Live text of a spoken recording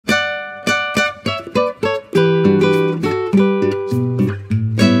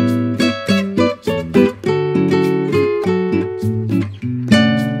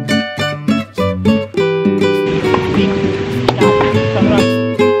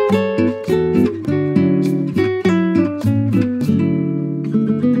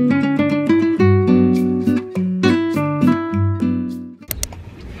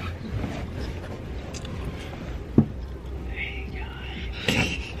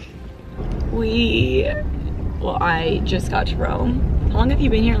I just got to Rome. How long have you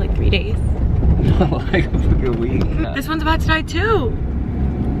been here? Like 3 days? Like a week. This one's about to die too.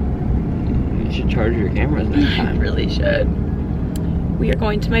 You should charge your cameras next time. I really should. We are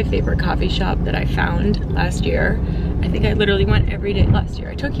going to my favorite coffee shop that I found last year. I think I literally went every day last year.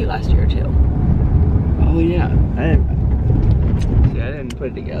 I took you last year too. Oh yeah. I didn't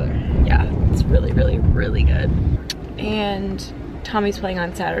put it together. Yeah, it's really, really, really good. And Tommy's playing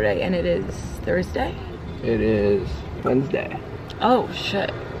on Saturday and it is Thursday? It is Wednesday. Oh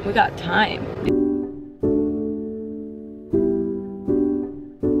shit, we got time.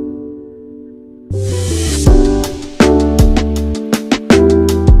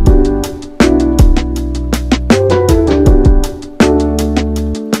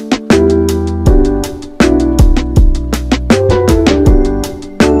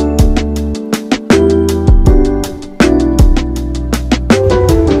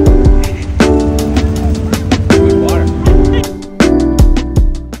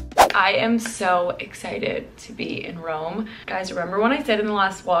 So excited to be in Rome. Guys, remember when I said in the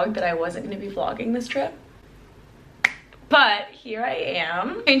last vlog that I wasn't going to be vlogging this trip? But here I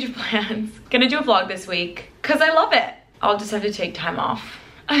am. Change of plans. Gonna do a vlog this week because I love it. I'll just have to take time off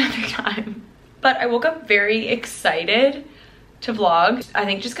another time. But I woke up very excited to vlog. I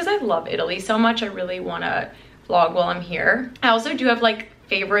think just because I love Italy so much, I really want to vlog while I'm here. I also do have like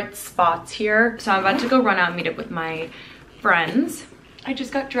favorite spots here. So I'm about to go run out and meet up with my friends. I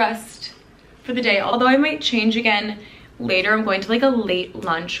just got dressed for the day, although I might change again later. I'm going to like a late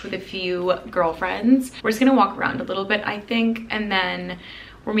lunch with a few girlfriends. We're just gonna walk around a little bit, I think, and then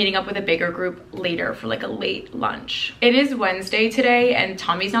we're meeting up with a bigger group later for like a late lunch. It is Wednesday today and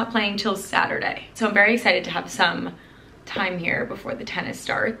Tommy's not playing till Saturday, so I'm very excited to have some time here before the tennis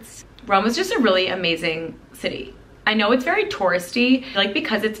starts. Rome is just a really amazing city. I know it's very touristy, like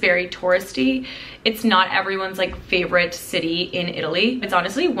because it's very touristy, it's not everyone's like favorite city in Italy. It's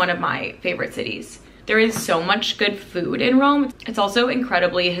honestly one of my favorite cities. There is so much good food in Rome. It's also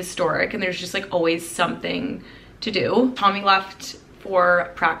incredibly historic and there's just like always something to do. Tommy left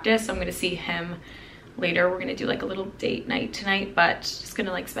for practice, so I'm gonna see him later. We're gonna do like a little date night tonight, but just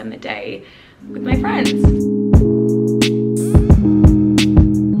gonna like spend the day with my friends.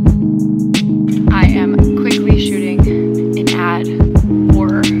 I am quickly shooting an ad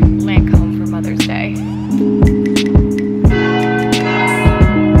for Lancome for Mother's Day.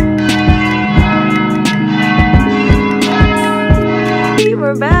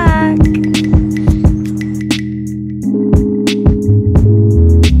 We're back.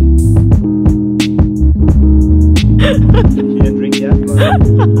 You didn't drink yet?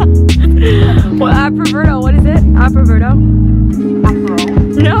 Well, Aperitivo, what is it? Aperitivo?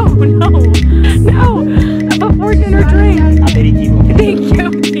 No. Before dinner drink. Aperitivo. Thank you.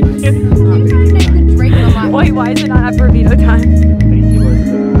 Wait, why is it not Aperitivo time? Aperitivo is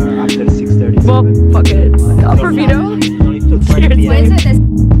after 6:30. Well, fuck it. Aperitivo. Seriously. What is it?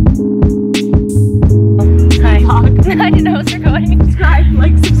 Hi. I didn't know we're going. Subscribe.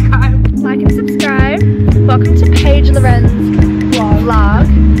 Like and subscribe. Welcome to Paige Loren's vlog.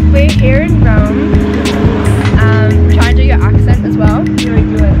 We're here in Rome. Try and do your accent as well. Do it.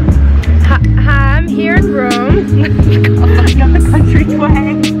 Hi, I'm here in Rome. Got the country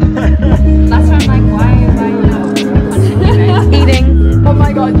way. That's why I'm like, why Eating. Oh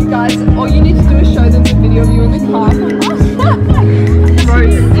my god, you guys, all you need to do is show them the video of you in the car.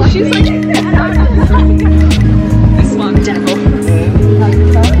 She's like, this one, devil.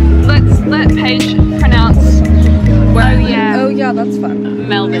 Let Paige pronounce where. Oh yeah, that's fun.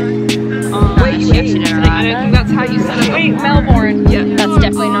 Melbourne. Wait. I think that's how you said it. Wait, Melbourne. Yeah. That's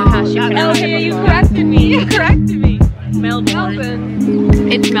definitely not how she pronounced it. You corrected me.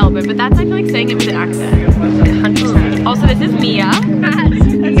 Melbourne. It's Melbourne, but that's I feel like saying it with an accent. 100%. Also, this is Mia. That's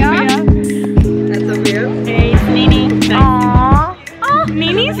Mia. That's so cute. Hey, it's Nini. Aww. Oh,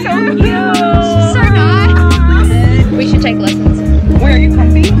 Nini's so cute. So nice. We should take lessons. Where are you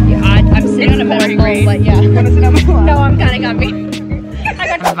comfy? Yeah, I'm sitting on a medical, but yeah. Want to sit on my lap? No, I'm kind of comfy.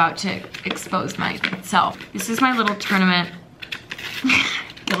 I'm about to expose myself. This is my little tournament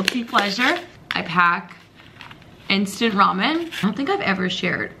guilty pleasure. I pack instant ramen. I don't think I've ever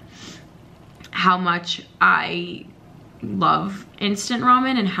shared how much I love instant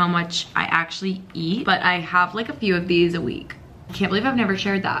ramen and how much I actually eat, but I have like a few of these a week. I can't believe I've never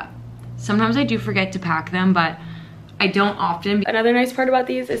shared that. Sometimes I do forget to pack them, but I don't often. Another nice part about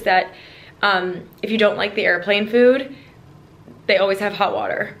these is that if you don't like the airplane food, they always have hot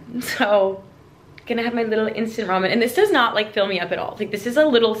water. So I'm gonna have my little instant ramen, and this does not like fill me up at all. Like this is a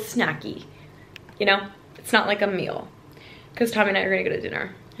little snacky, you know? It's not like a meal, because Tommy and I are gonna go to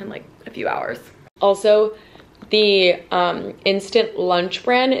dinner in like a a few hours. Also, the instant lunch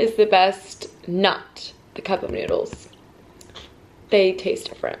brand is the best nut, the cup of noodles. They taste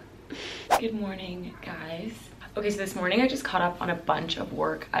different. Good morning, guys. Okay, so this morning I just caught up on a bunch of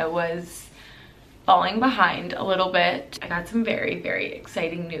work. I was falling behind a little bit. I got some very, very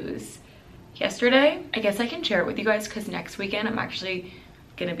exciting news yesterday. I guess I can share it with you guys because next weekend I'm actually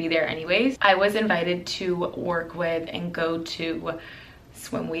gonna be there anyways. I was invited to work with and go to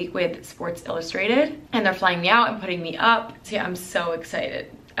swim week with Sports Illustrated, and they're flying me out and putting me up. So yeah, I'm so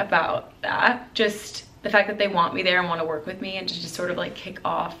excited about that. Just the fact that they want me there and want to work with me and to just sort of like kick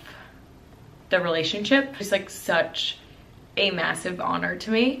off the relationship. Just like such a massive honor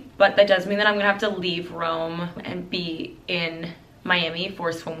to me. But that does mean that I'm gonna have to leave Rome and be in Miami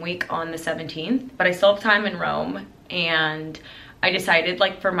for swim week on the 17th. But I still have time in Rome, and I decided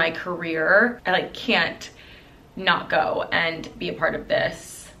like for my career, I like can't not go and be a part of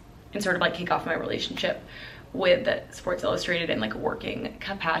this and sort of like kick off my relationship with Sports Illustrated in like a working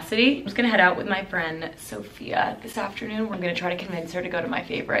capacity. I'm just gonna head out with my friend Sophia this afternoon. We're gonna try to convince her to go to my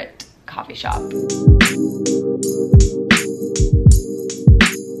favorite coffee shop.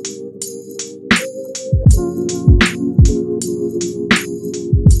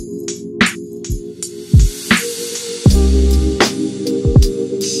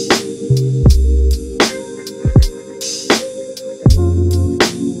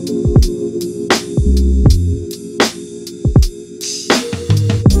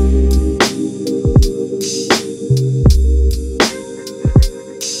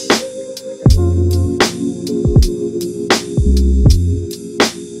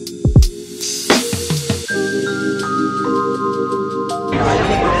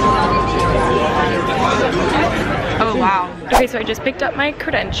 Okay, so I just picked up my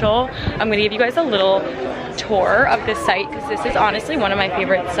credential. I'm gonna give you guys a little tour of this site because this is honestly one of my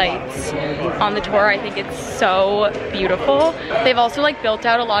favorite sites on the tour. I think it's so beautiful. They've also like built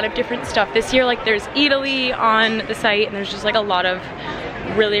out a lot of different stuff this year. Like there's Italy on the site, and there's just like a lot of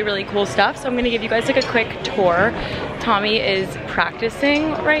really, really cool stuff. So I'm gonna give you guys like a quick tour. Tommy is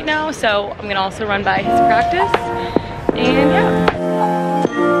practicing right now, so I'm gonna also run by his practice. And yeah.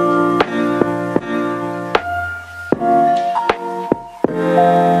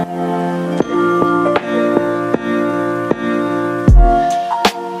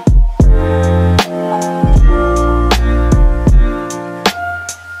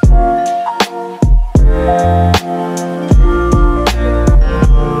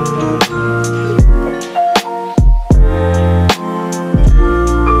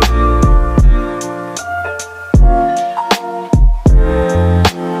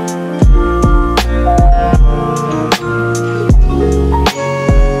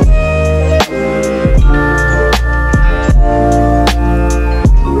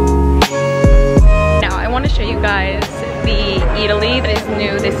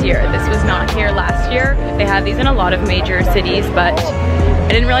 They had these in a lot of major cities, but I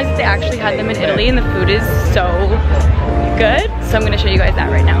didn't realize that they actually had them in Italy, and the food is so good. So I'm gonna show you guys that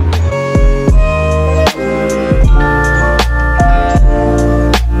right now.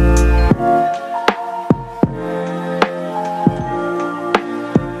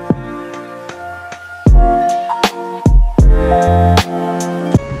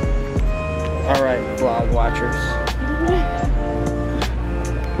 All right, vlog watchers.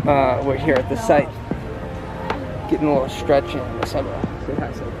 We're here at the site, getting a little stretch in.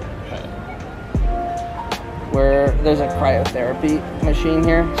 Where there's a cryotherapy machine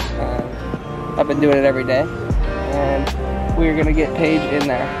here. I've been doing it every day, and we're gonna get Paige in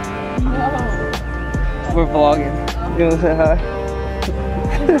there. We're vlogging. You wanna say hi?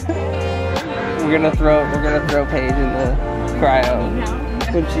 we're gonna throw Paige in the cryo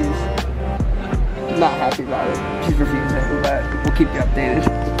when she's not happy about it. She's refusing, but we'll keep you updated.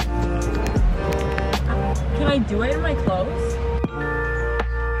 Can I do it in my clothes?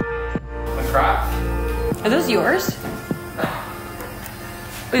 The crop. Are those yours?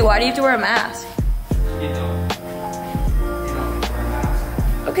 Wait, why do you have to wear a mask? You don't wear a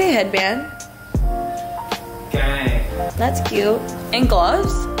mask. Okay, headband. Okay. That's cute. And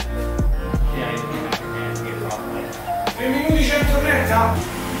gloves? Yeah, you can have your hands get it off. Benvenuti centro-mezza.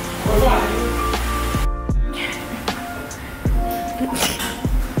 Come fai?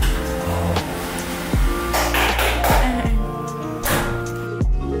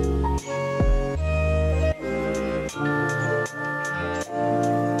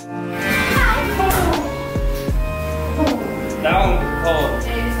 That one was cold.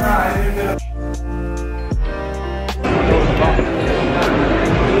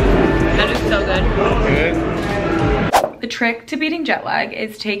 That is so good. Good. The trick to beating fighting jet lag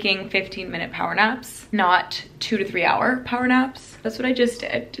is taking 15-minute power naps, not 2 to 3 hour power naps. That's what I just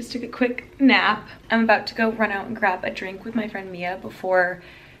did. Just took a quick nap. I'm about to go run out and grab a drink with my friend Mia before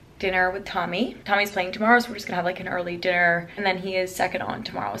dinner with Tommy. Tommy's playing tomorrow, so we're just gonna have like an early dinner, and then he is second on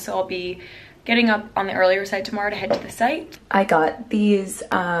tomorrow, so I'll be getting up on the earlier side tomorrow to head to the site. I got these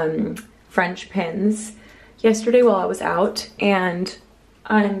French pins yesterday while I was out, and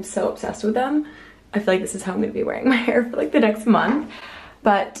I'm so obsessed with them. I feel like this is how I'm gonna be wearing my hair for like the next month.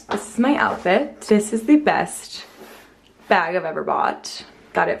 But this is my outfit. This is the best bag I've ever bought.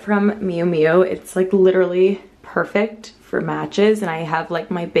 Got it from Miu Miu. It's like literally perfect for matches, and I have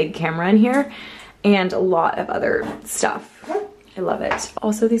like my big camera in here and a lot of other stuff. I love it.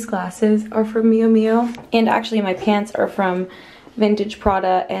 Also, these glasses are from Miu Miu, and actually my pants are from Vintage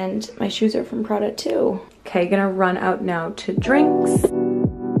Prada, and my shoes are from Prada too. Okay, gonna run out now to drinks.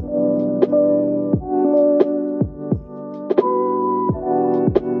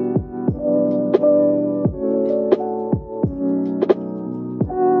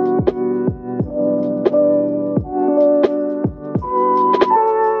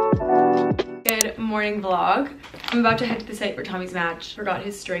 Morning vlog. I'm about to head to the site for Tommy's match. Forgot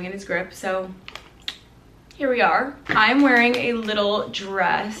his string and his grip, so here we are. I'm wearing a little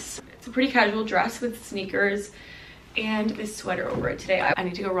dress. It's a pretty casual dress with sneakers and this sweater over it today. I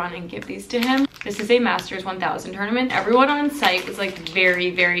need to go run and give these to him. This is a Masters 1000 tournament. Everyone on site was like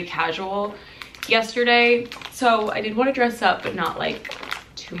very casual yesterday, so I did want to dress up, but not like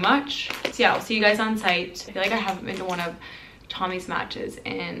too much. So yeah, I'll see you guys on site. I feel like I haven't been to one of Tommy's matches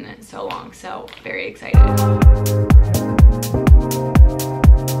in so long, so very excited.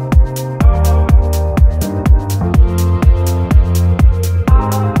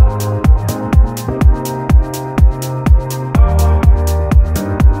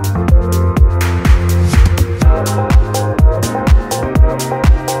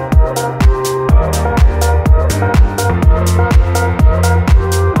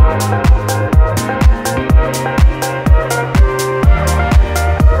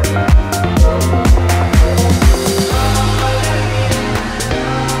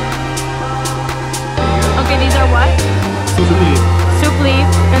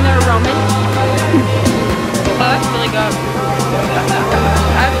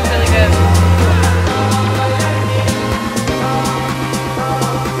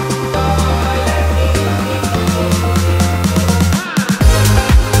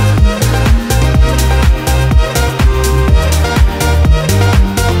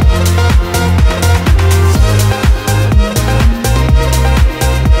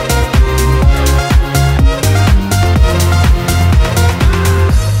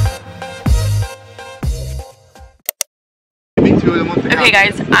 Okay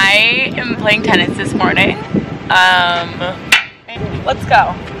guys, I am playing tennis this morning. Let's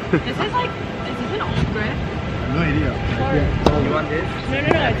go. This is like, is this an old grip? No idea. Yeah. You want this? No,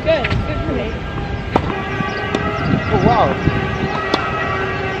 it's good. It's good for me. Oh wow.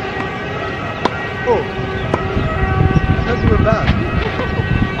 Oh. That's super bad.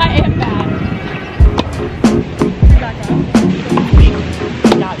 I am bad.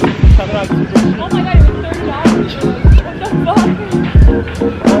 Rebecca. Oh my god, it was $30. What the fuck?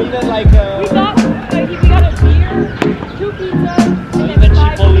 Or even like we got a beer, 2 pizzas, and even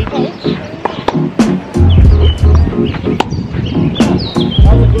 5 Chipotle.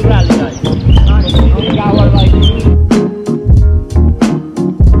 That was a good rally, guys. Considering our like.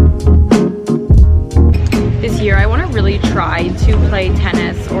 This year I want to really try to play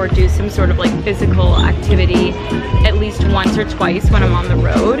tennis or do some sort of like physical activity at least once or twice when I'm on the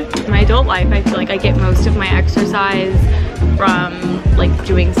road. In my adult life, I feel like I get most of my exercise from like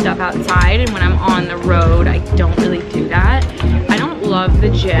doing stuff outside, and when I'm on the road I don't really do that. I don't love the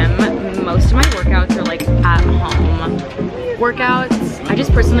gym. Most of my workouts are like at home workouts. I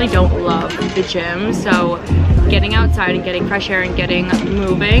just personally don't love the gym, so getting outside and getting fresh air and getting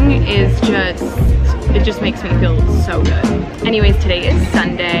moving is it just makes me feel so good. Anyways, today is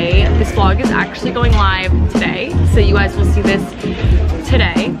Sunday. This vlog is actually going live today, so you guys will see this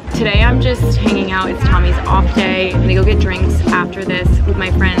today. Today I'm just hanging out. It's Tommy's off day. I'm gonna go get drinks after this with my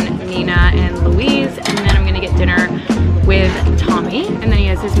friend Nina and Louise, and then I'm gonna get dinner with Tommy, and then he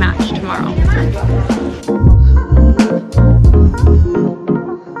has his match tomorrow.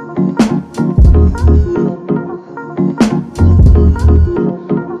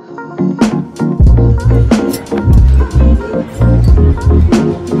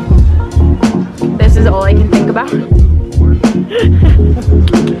 This is all I can think about.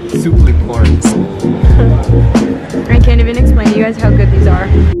 Soup liqueurs. I can't even explain to you guys how good these are.